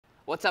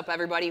What's up,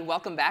 everybody?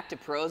 Welcome back to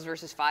Pros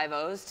vs.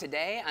 5-0s.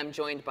 Today, I'm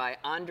joined by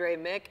Andre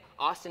Mick,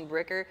 Austin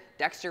Bricker,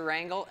 Dexter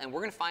Rangel, and we're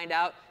going to find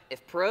out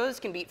if pros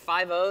can beat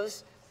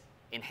 5-0s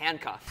in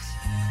handcuffs.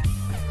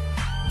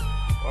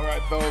 All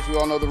right, fellas, we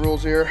all know the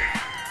rules here.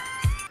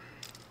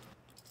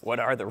 What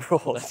are the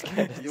rules?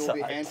 You will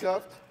be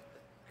handcuffed,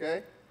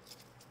 okay?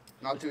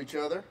 Not to each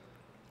other.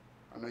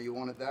 I know you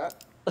wanted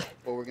that. But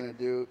we're going to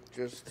do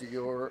just to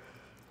your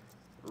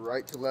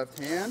right to left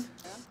hand.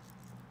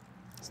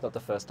 It's not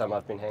the first time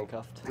I've been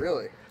handcuffed.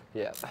 Really?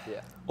 Yeah.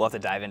 We'll have to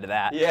dive into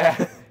that.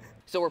 Yeah.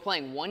 So we're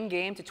playing 1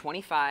 game to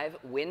 25,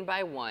 win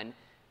by 1.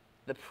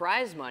 The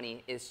prize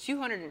money is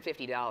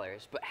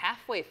 $250, but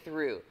halfway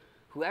through,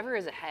 whoever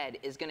is ahead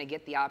is going to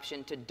get the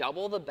option to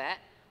double the bet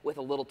with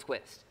a little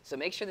twist. So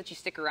make sure that you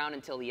stick around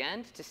until the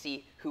end to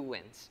see who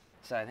wins.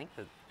 So I think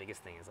the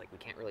biggest thing is like we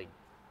can't really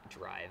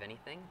drive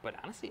anything, but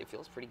honestly it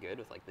feels pretty good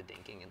with like the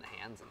dinking in the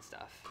hands and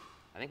stuff.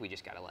 I think we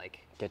just gotta like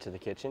get to the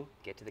kitchen.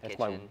 Get to the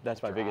kitchen.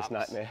 That's my biggest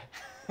nightmare.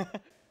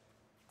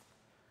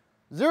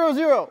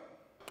 0-0.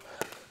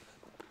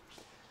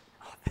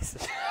 Oh, this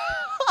is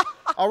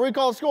I'll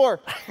recall score.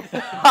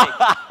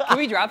 Can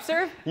we drop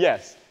serve?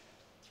 Yes.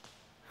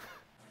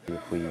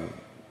 If we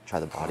try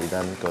to body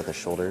them, go with the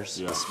shoulders,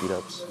 the speed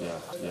ups.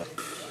 Yeah.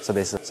 So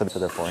basically, for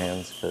their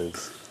forehands,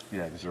 because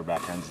Because your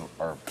backhands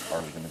are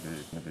going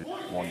to be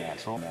more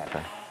natural.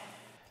 okay.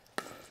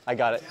 I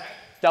got it.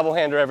 Double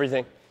hander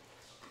everything.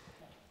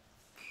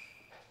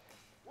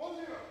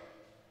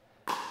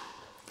 1-0.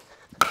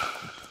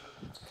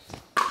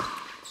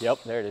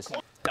 Yep, there it is.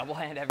 Double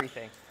hand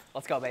everything.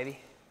 Let's go, baby.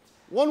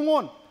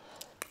 1-1.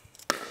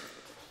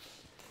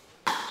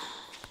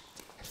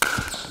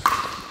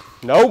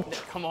 Nope.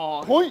 Come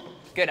on. Point.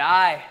 Good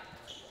eye.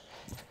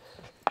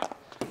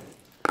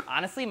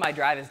 Honestly, my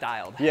drive is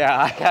dialed.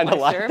 Yeah, I kind of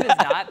like My serve that.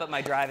 is not, but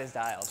my drive is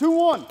dialed.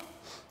 2-1.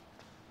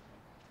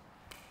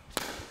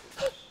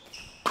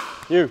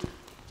 You.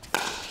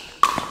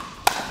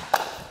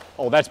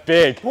 Oh, that's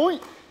big.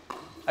 Point.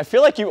 I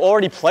feel like you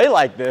already play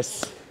like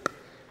this.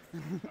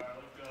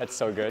 That's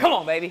so good. Come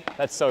on, baby.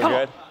 That's so Come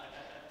good.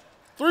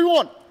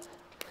 3-1.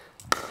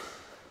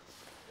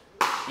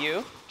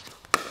 You.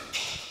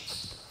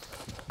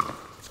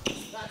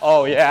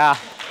 Oh, yeah.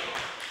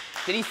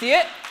 Did he see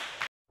it?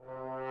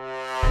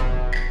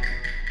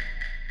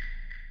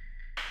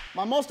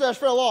 My mustache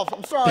fell off.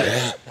 I'm sorry.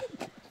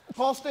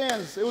 Call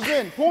stands. It was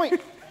in.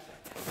 Point.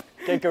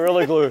 Get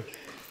Gorilla Glue.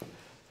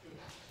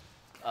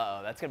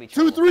 Uh-oh, that's going to be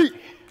trouble. 2-3.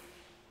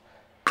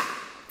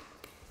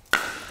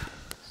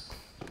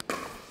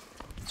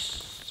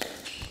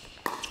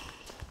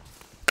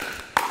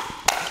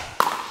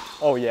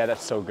 Oh, yeah,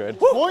 that's so good.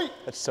 Point.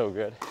 That's so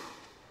good.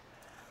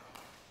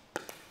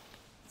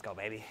 Let's go,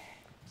 baby.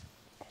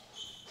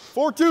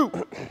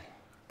 4-2.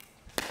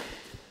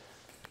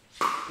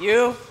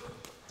 You.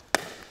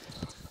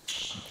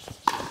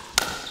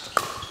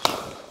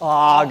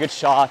 Ah, good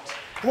shot.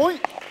 Point.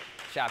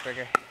 Shot,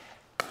 Bricker.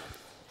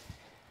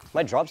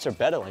 My drops are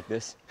better like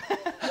this.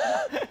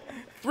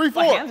 3-4.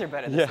 My hands are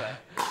better this way.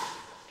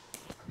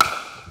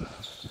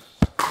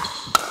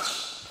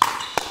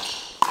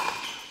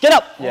 Get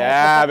up.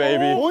 Yeah,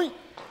 baby. Point.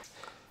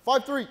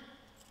 5-3.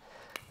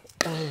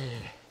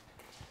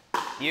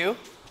 You.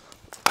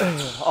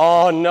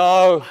 Oh,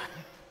 no.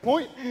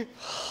 Point.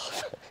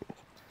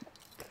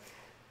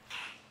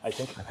 I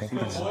think we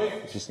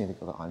just need to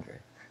go to Andre.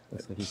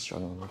 Looks like he's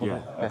struggling a little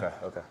bit.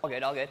 Okay. All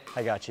good, all good.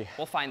 I got you.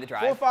 We'll find the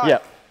drive. 4-5.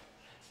 Yep.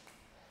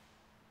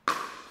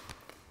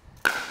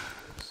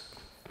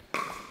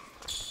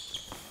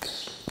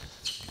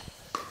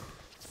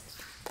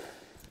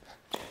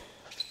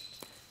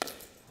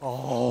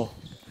 Oh.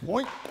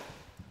 Point.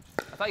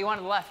 I thought you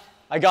wanted the left.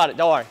 I got it.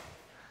 Don't worry.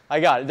 I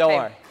got it. Don't Hey,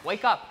 worry.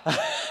 wake up.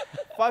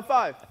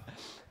 5-5.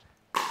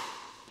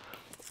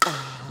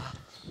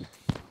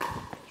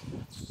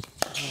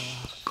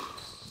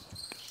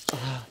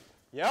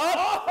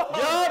 Yup.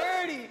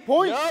 Yup.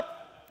 Point. Yup.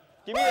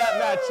 Give me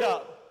that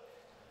matchup.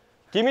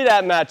 Give me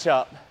that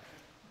matchup.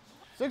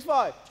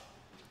 6-5.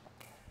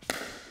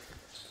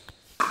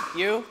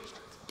 You.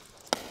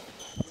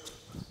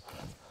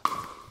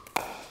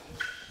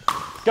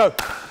 Go.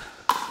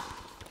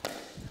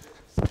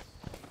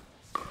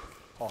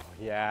 Oh,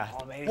 yeah.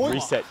 Oh, baby. Point.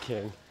 Reset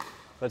king.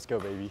 Let's go,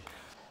 baby.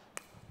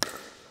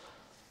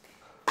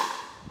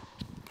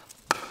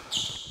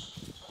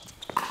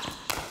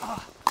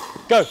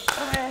 Go.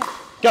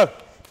 Go.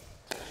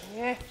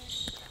 Yeah.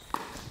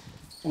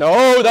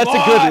 No, that's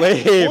a good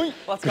lead. Point.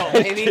 Let's go,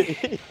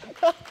 baby.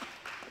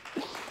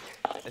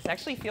 This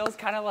actually feels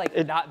kind of like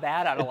not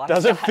bad on a lot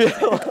Doesn't of sides.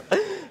 feel.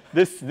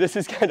 This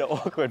is kind of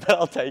awkward, but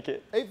I'll take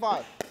it.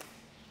 8-5.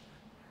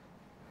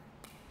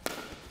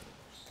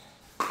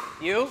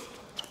 You.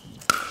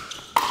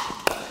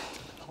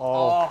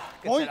 Oh.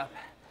 Good Point. setup.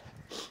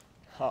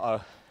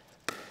 Uh-oh.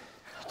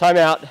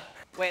 Timeout.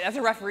 Wait, that's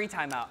a referee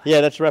timeout. Yeah,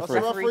 that's That's referee.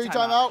 a referee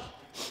timeout.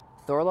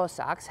 Thorlo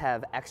Socks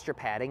have extra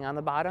padding on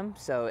the bottom,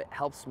 so it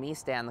helps me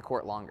stay on the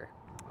court longer.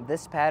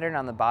 This pattern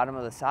on the bottom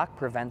of the sock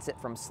prevents it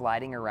from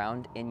sliding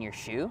around in your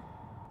shoe.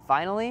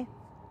 Finally,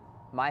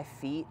 My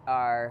feet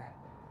are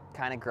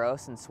kind of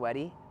gross and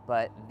sweaty,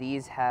 but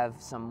these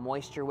have some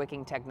moisture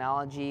wicking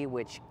technology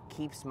which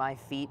keeps my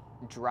feet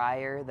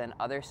drier than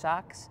other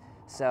socks.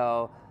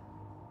 So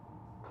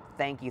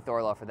thank you,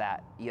 Thorlo, for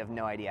that. You have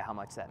no idea how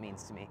much that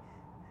means to me.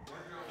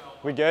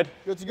 We good?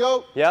 Good to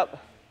go. Yep.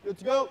 Good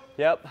to go.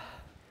 Yep.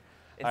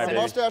 It's All right,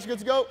 Mustache, good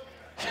to go.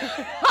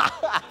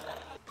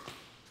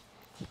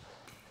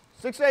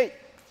 6-8.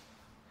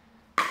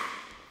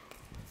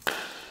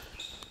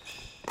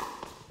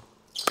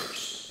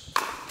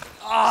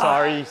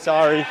 Sorry,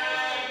 sorry.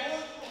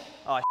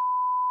 Oh,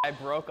 I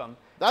broke them.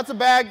 That's a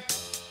bag.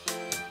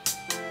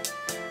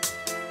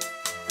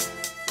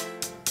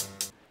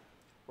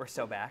 We're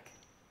so back.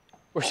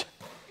 You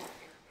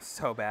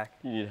So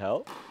back. need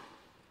help?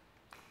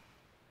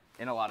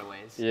 In a lot of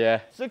ways. Yeah.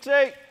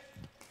 6-8.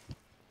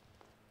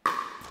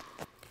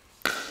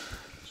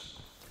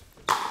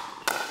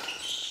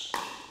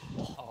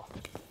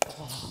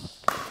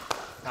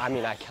 I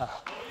mean, I can't.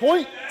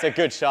 Point. It's a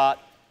good shot.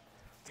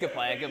 It's a good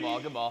play, good ball,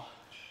 good ball.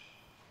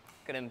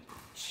 Look at him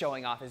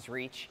showing off his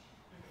reach.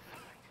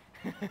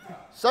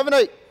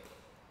 7-8.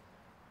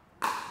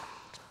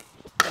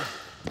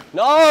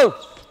 No!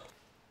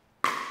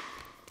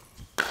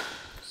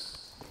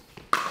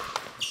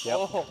 Yep.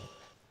 Oh,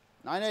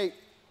 9-8.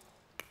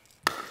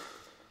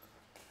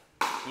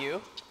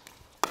 you?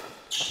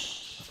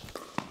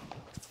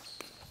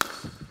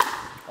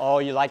 Oh,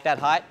 you like that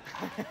height?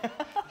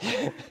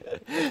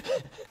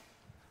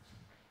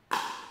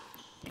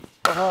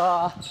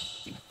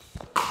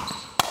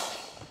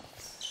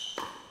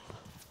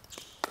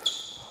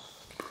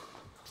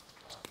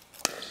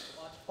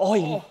 Oh,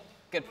 you.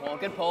 Good pull,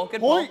 good pull, good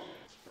Point.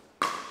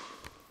 pull.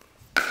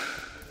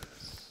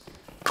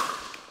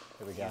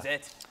 Here we go. Use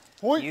it.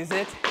 Point. Use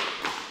it.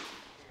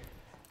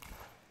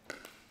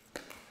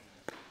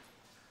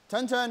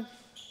 10-10.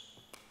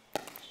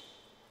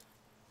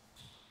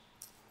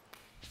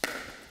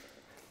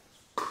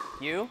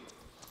 You?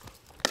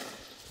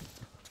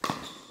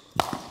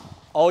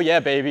 Oh, yeah,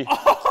 baby.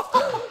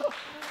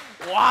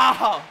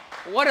 Wow,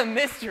 what a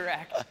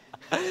misdirect.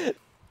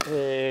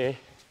 Hey.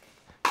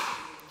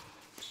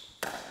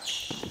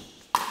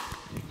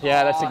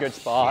 Yeah, that's a good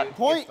spot. Good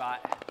Point.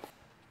 spot.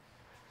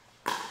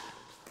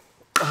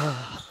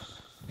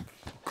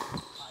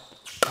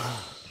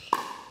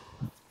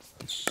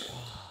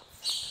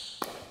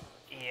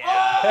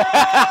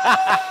 Yeah.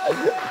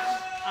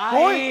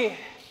 Point.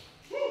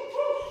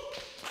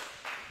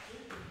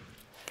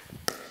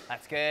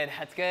 That's good,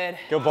 that's good.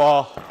 Good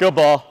ball. Good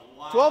ball.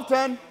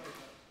 12-10.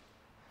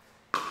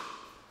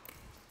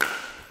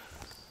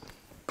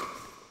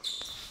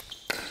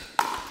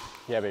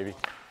 Yeah, baby.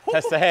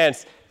 Test the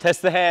hands.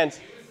 Test the hands.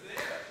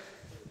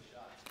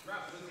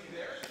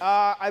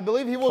 I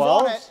believe he was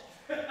 12? on it.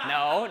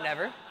 No,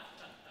 never.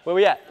 Where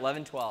we at?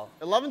 11, 12.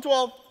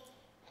 11-12.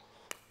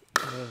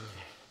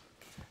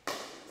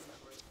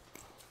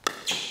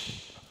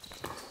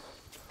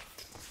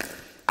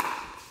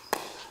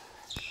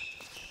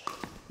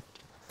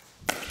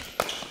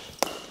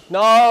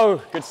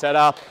 No. Good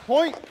setup.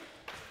 Point.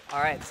 All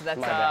right, so that's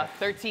My bad.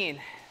 13.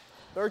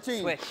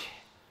 13. Switch.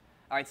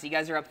 All right, so you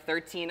guys are up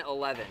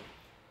 13-11.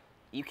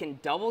 You can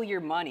double your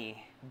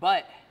money,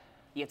 but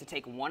you have to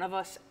take one of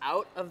us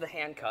out of the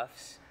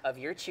handcuffs of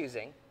your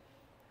choosing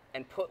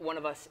and put one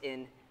of us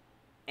in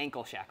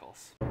ankle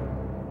shackles. I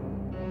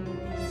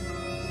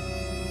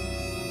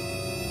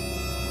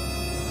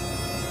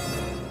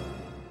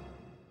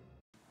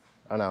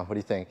don't know. What do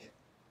you think?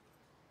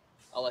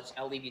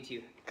 I'll leave you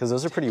two. Because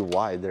those are pretty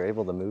wide. They're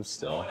able to move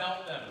still.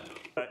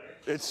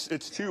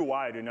 It's too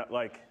wide, and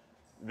like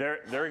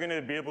they're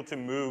gonna be able to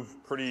move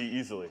pretty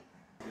easily.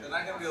 They're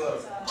not gonna be able to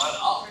run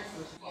up.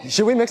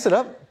 Should we mix it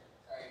up?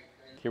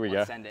 Here we go.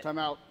 Let's send it. Time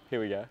out. Here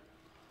we go.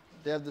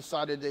 They have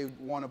decided they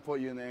want to put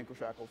you in the ankle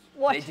shackles.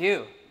 They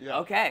do? Yeah.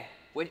 Okay.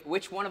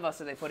 Which one of us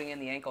are they putting in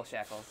the ankle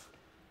shackles?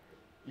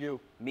 You.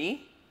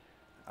 Me?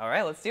 All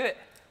right, let's do it.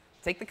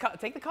 Take the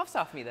cuffs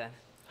off me then.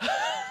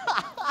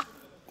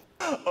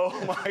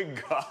 Oh my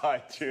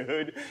god,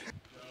 dude.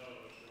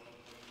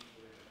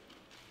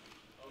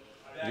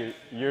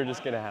 You're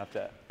just gonna have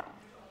to.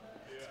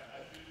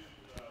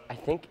 I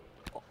think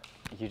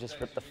you just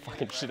ripped the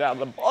fucking shit out of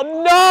the ball.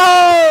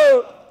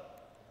 No!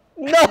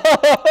 No! We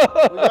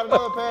got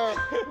another pair.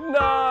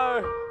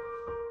 No!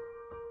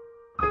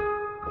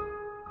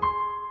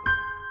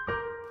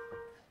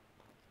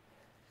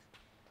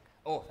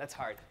 Oh, that's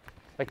hard.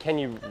 But can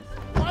you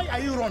Why are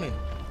you running?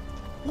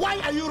 Why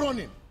are you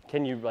running?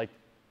 like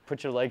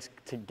put your legs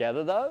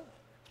together though?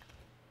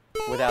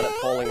 Without it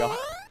falling off?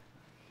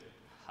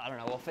 I don't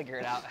know, we'll figure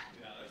it out.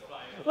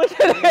 Look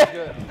at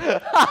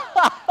it!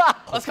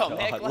 Let's go,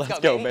 Mick. Let's Let's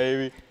go,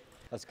 baby. baby.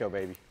 Let's go,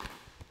 baby.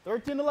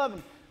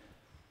 13-11.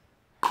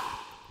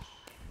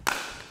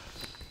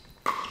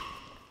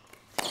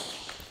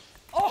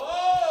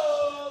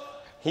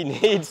 He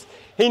needs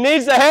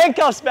the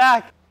handcuffs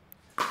back.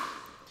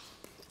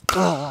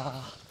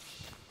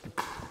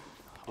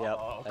 Yep,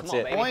 that's come on,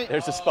 it. baby.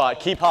 There's the spot.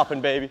 Keep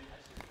hopping, baby.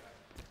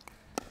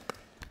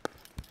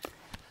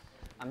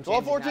 I'm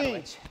 12-14. James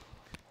Ignatovich.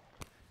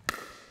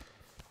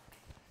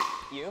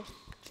 You.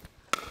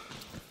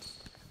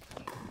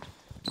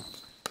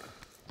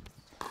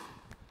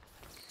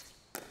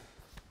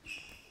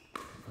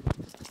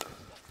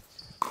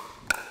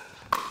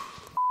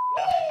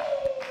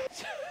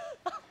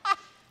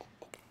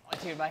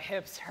 Dude, my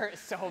hips hurt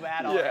so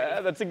bad already.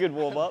 Yeah, that's a good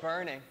warm up.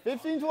 Burning.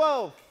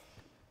 15-12.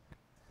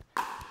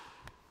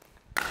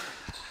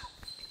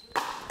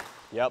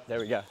 Yep, there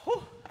we go.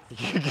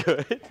 You're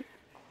good.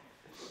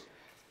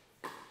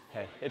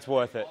 Hey, it's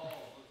worth it.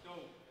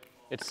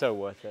 It's so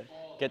worth it.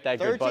 Get that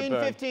good butt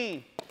burn.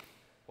 13-15.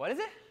 What is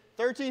it?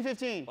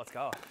 13-15. Let's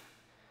go.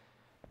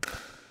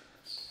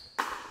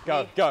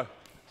 Go, go.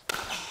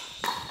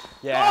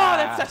 Yeah. Oh,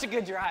 that's such a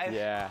good drive.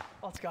 Yeah.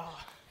 Let's go.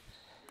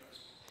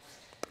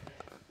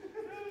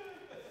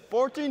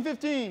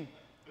 14-15.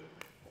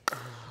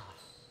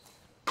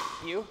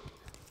 You.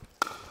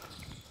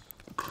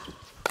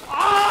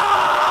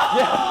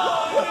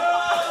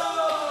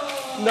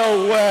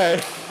 No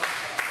way.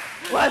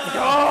 Let's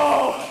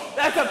go.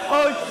 That's a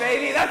poach,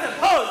 baby. That's a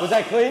poach. Was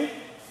that clean?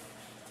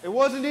 It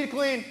was indeed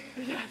clean.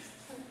 Yes.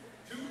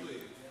 Too clean.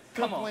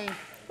 Come on. Clean.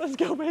 Let's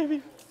go,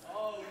 baby.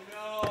 Oh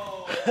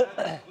no. That's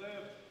a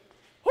clip.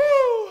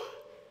 Woo.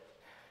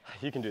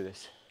 You can do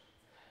this.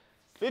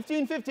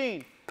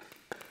 15-15.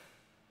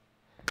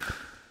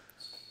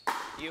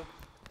 You.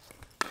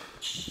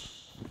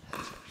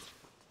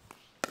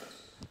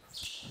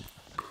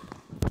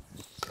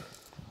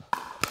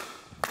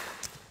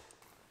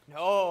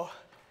 No.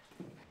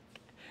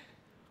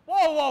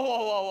 Whoa, whoa,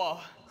 whoa, whoa, whoa.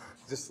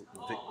 Just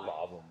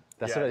lob them.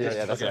 That's what.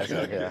 Yeah, that's what I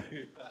said.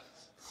 Yeah.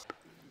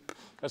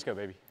 Let's go,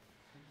 baby.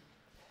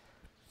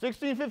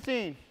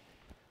 16-15.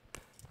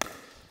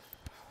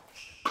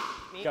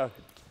 Go.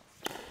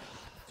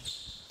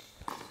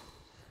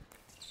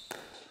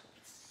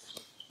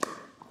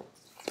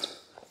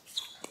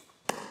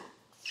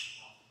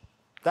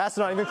 That's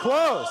not even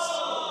close.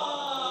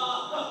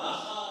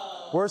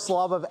 Worst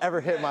lob I've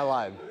ever hit in my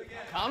life.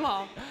 Come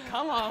on.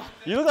 Come on.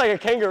 You look like a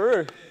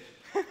kangaroo.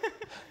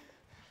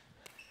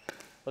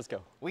 Let's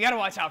go. We got to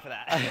watch out for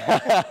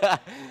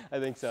that. I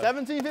think so.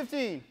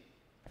 17-15.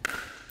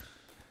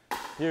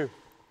 You.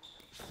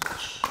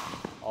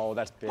 Oh,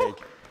 that's big.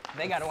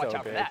 They got to watch So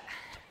out for big. that.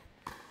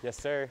 Yes,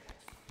 sir.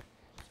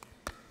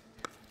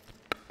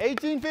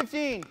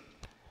 18-15.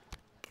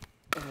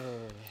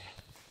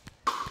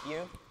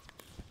 You.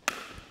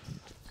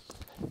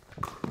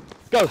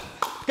 Go.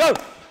 Go.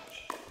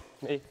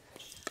 Me.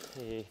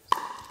 Me.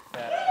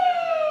 That.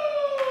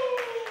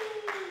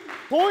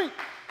 Point.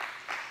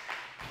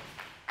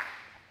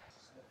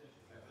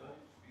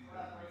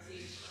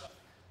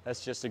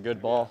 That's just a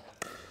good ball.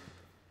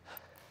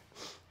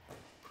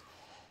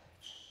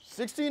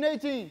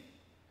 16-18.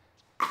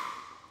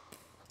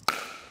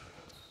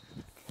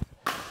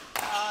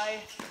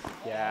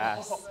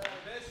 Yes.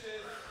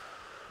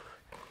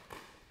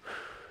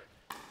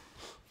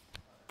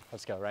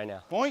 Let's go right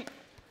now. Point.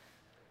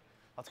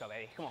 Let's go,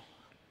 baby. Come on.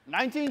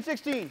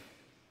 19-16.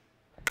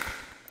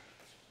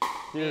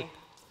 You.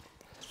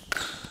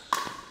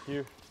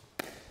 You.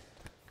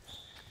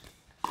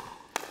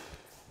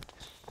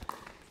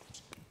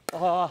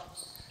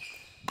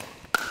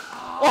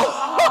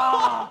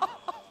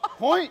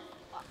 Point.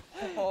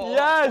 Oh,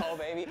 Yes. Oh,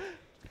 baby.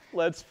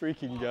 Let's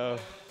freaking go.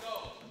 Let's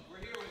go. We're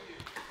here with you.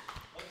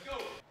 Let's go.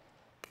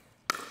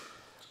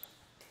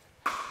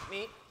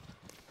 Me.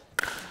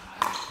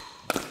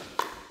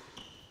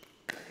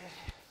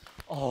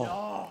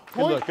 Oh.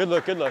 Good look, good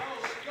look, good look.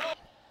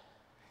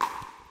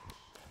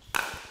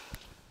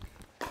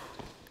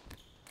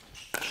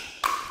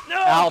 No.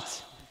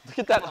 Out. Look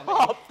at that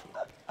hop.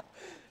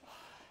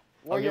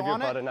 Were I'll you give your on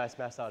butt it? a nice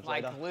massage My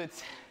later.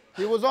 glutes.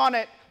 He was on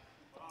it.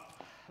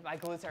 My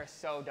glutes are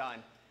so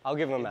done. I'll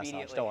give him a massage,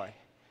 Immediately. don't worry.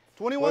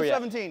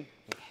 21-17.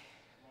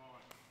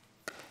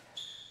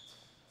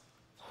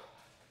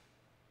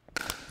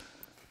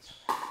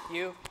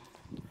 You.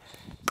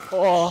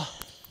 Oh.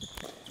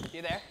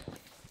 You there?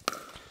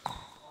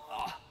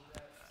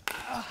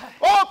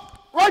 Oh,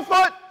 right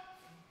foot.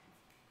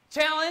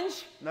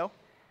 Challenge. No.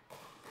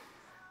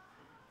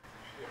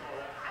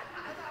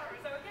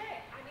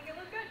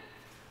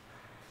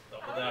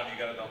 Double down. You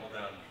gotta double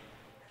down.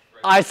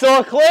 I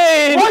saw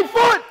clean. Right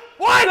foot.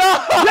 What?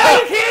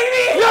 Are you kidding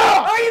me?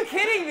 Yeah. Are you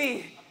kidding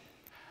me?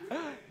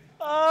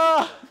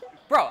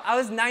 Bro, I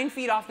was 9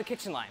 feet off the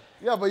kitchen line.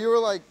 Yeah, but you were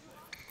like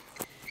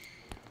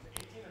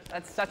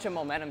That's such a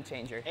momentum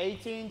changer.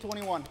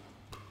 18-21.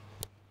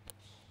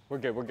 We're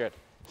good, we're good.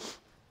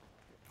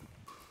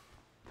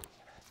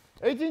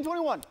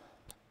 18-21.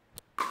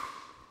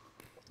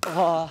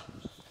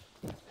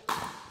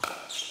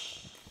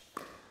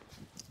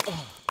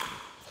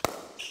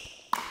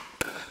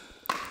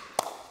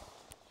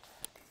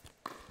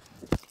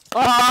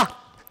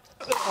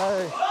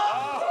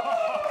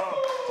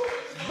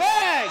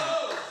 Bag.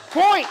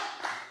 Point.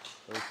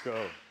 Let's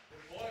go.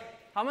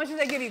 How much did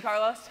they give you,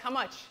 Carlos? How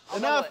much? I'll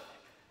Enough. double it.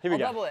 Here we I'll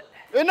go. double it.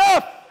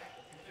 Enough.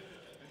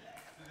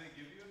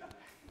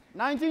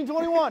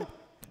 19-21.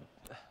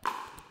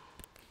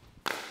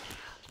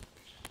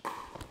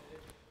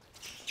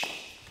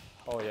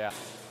 Oh yeah.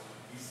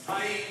 He's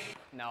tight.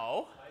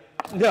 No.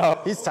 No.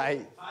 He's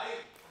tight.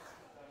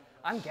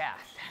 I'm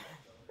gassed.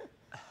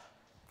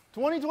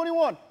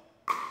 20-21.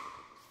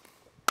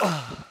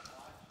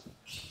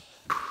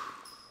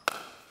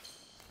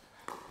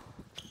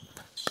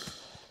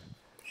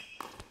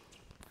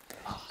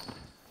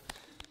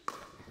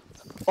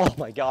 Oh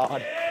my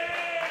God.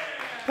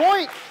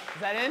 Point.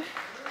 Is that in?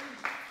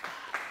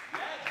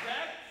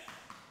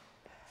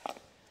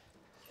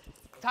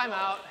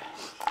 Timeout.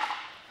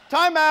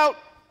 Timeout.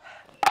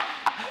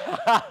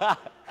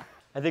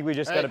 I think we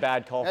just got a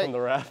bad call from the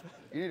ref.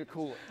 You need to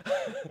cool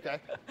it. Okay.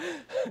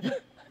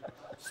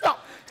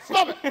 Stop.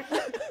 Stop it.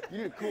 You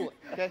need to cool it.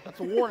 Okay. That's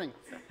a warning.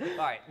 All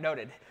right,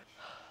 noted.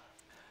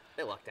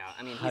 They lucked out.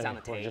 I mean, he's on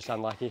the We're take. just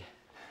unlucky.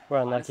 We're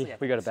unlucky. Honestly, I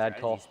think We got a the bad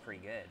call. strategy's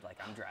pretty good. Like,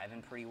 I'm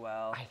driving pretty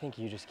well. I think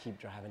you just keep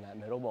driving that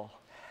middle ball.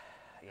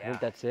 I Yeah. think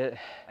that's it.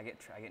 I get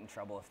in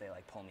trouble if they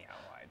like pull me out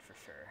wide for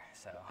sure.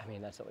 So I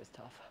mean, that's always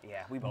tough.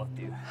 yeah, we both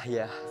do.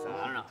 Yeah. So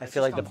I don't know. I It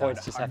feel like the comes down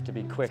points to just heart. have to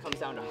be quick. It comes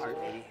down to heart,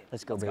 baby.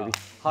 Let's go, baby.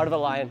 Heart of a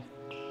lion.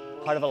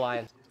 Heart of a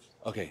lion.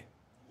 Okay,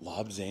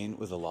 lob Zane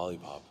with a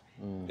lollipop.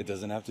 It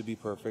doesn't have to be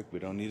perfect. We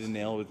don't need a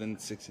nail within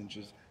 6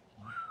 inches.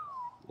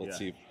 Let's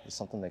see. There's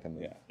something they can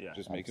move. Yeah.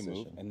 Just make him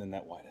move, and then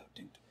that wide out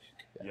dink.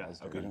 Yeah.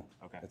 that's Okay. good.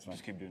 Okay. That's fine.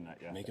 Just keep doing that.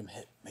 Yeah. Make him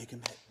hit. Make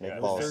him hit. Make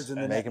No balls. thirds in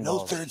the Make net. him No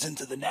balls. thirds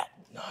into the net.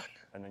 None.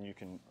 And then you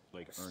can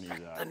like Ernie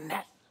that. The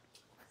net.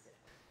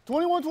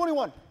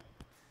 21-21.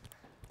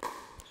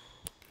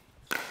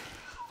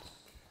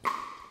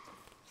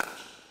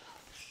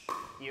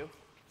 You?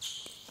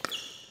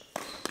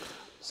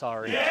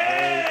 Sorry.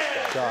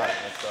 Shot.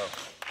 Let's go.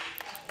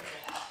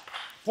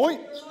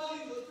 Point.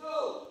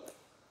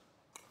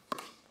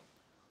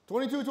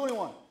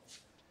 22-21.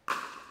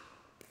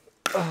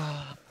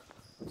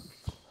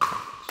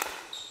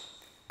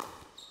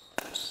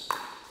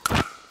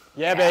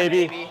 Yeah,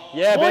 baby. baby.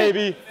 Yeah, Point.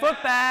 baby. Foot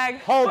bag.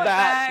 Hold foot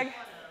that. Bag.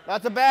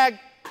 That's a bag.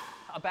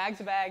 A bag's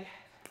a bag.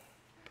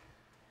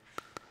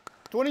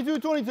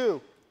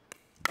 22-22.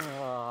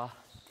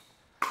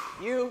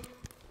 You.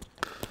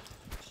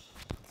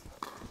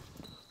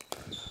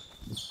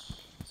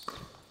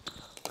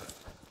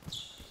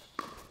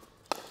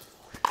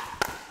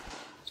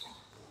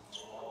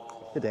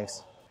 Good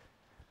dinks.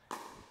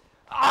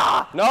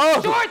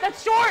 No. Short.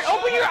 That's short.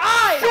 Open your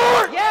eyes.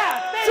 Short.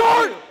 Yeah. Thank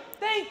you.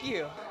 Thank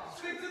you.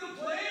 Stick to the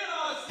plan,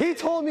 us. He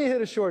told me to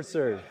hit a short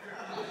serve.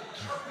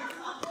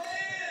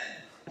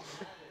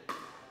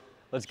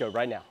 Let's go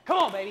right now. Come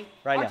on, baby.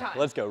 Right Our now. time.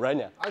 Let's go right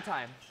now. Our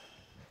time.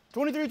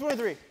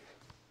 23-23.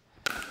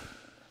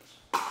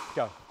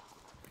 Go.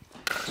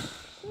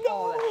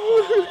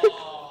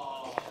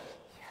 Oh,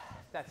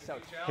 that's so.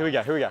 Here we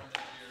go. Here we go.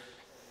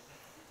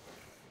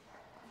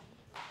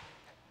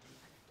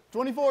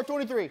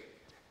 24-23.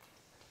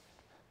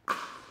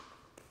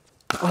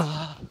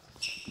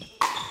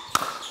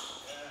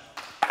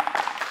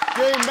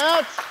 Game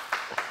match.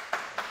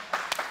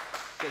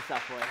 Good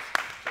stuff, boys.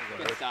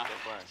 Good stuff.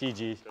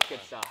 GG. Good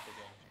stuff.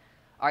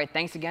 All right,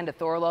 thanks again to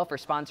Thorlo for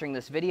sponsoring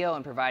this video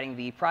and providing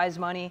the prize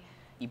money.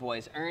 You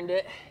boys earned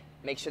it.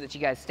 Make sure that you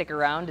guys stick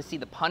around to see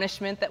the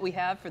punishment that we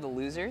have for the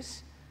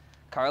losers.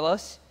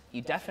 Carlos,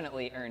 you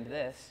definitely earned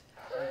this.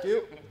 Thank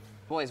you.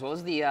 Boys, what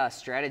was the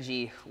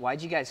strategy?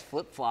 Why'd you guys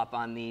flip-flop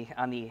on the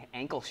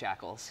ankle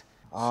shackles?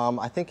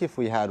 I think if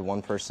we had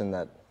one person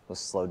that was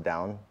slowed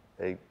down,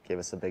 they gave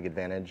us a big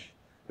advantage.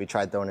 We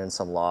tried throwing in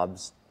some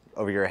lobs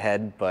over your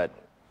head, but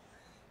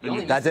You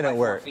only that missed it by didn't 4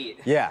 work. feet.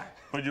 Yeah.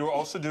 But you were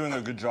also doing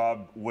a good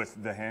job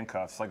with the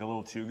handcuffs, like a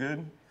little too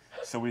good.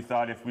 So we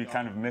thought if we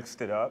kind of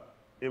mixed it up,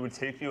 it would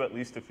take you at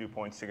least a few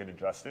points to get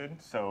adjusted.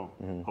 So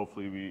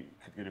hopefully we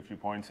could get a few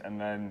points. And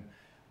then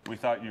we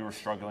thought you were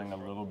struggling a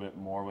little bit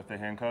more with the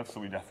handcuffs, so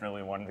we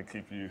definitely wanted to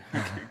keep you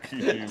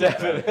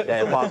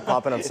Yeah,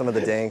 popping up some of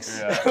the dinks.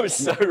 That was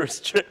so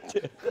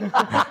restricted.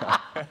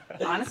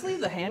 Honestly,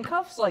 the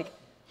handcuffs, like,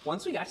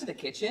 once we got to the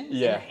kitchen, and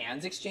Yeah. the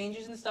hands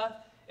exchanges and stuff,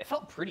 it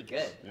felt pretty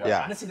good.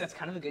 Yeah. Honestly, that's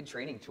kind of a good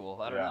training tool.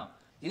 I don't know.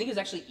 Do you think it was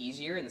actually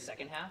easier in the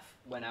second half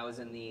when I was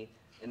in the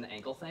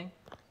ankle thing?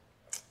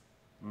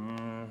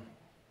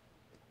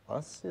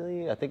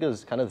 Honestly, I think it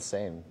was kind of the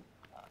same.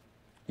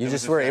 You It was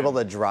just the were same. able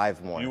to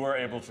drive more, You were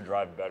able to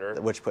drive better.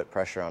 which put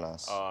pressure on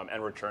us.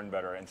 And return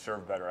better and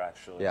serve better,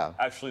 actually. Yeah.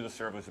 Actually, the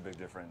serve was a big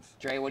difference.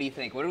 Dre, what do you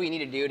think? What do we need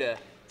to do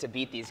to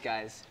beat these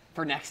guys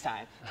for next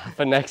time?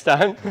 For next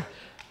time,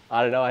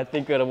 I don't know. I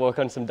think we're gonna work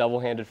on some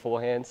double-handed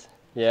forehands.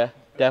 Yeah,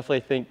 definitely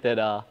think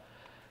that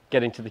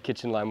getting to the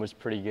kitchen line was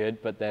pretty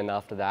good. But then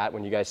after that,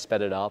 when you guys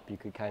sped it up, you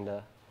could kind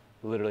of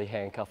literally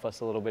handcuff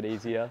us a little bit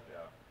easier.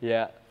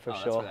 Yeah, for Oh,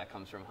 sure. that's where that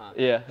comes from, huh?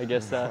 Yeah, I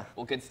guess so.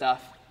 Well, good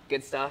stuff.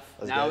 Good stuff.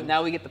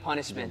 Now we get the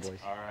punishment.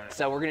 All right.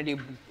 So we're gonna do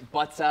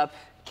butts up,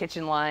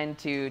 kitchen line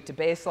to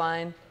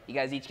baseline. You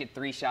guys each get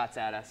 3 shots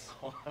at us.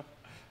 All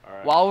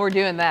right. While we're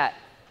doing that,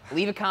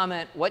 leave a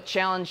comment. What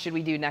challenge should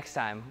we do next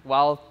time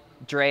while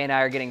Dre and I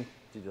are getting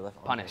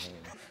punished?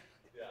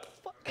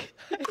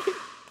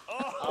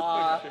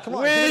 Come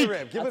on, give it a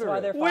rip. Give it a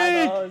rip. They're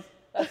 5-0s.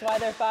 That's why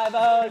they're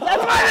 5-0s.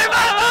 That's why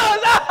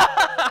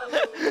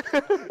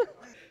they're 5-0s.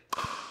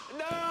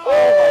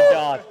 Oh my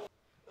God.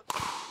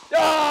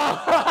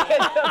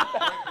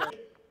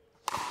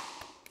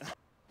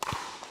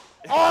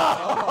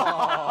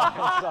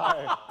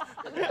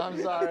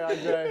 I'm sorry,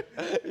 Andre.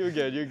 You're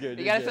good, you're good.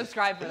 You gotta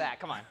subscribe for that,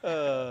 come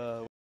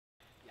on.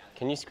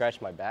 Can you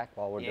scratch my back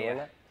while we're doing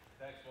that?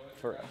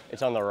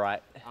 It's on the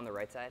right. On the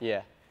right side?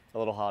 Yeah, a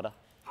little harder.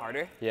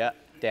 Harder? Yeah,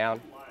 down,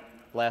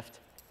 left,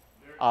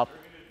 up.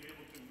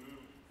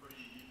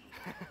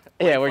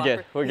 Yeah, we're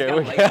good, we're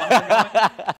good.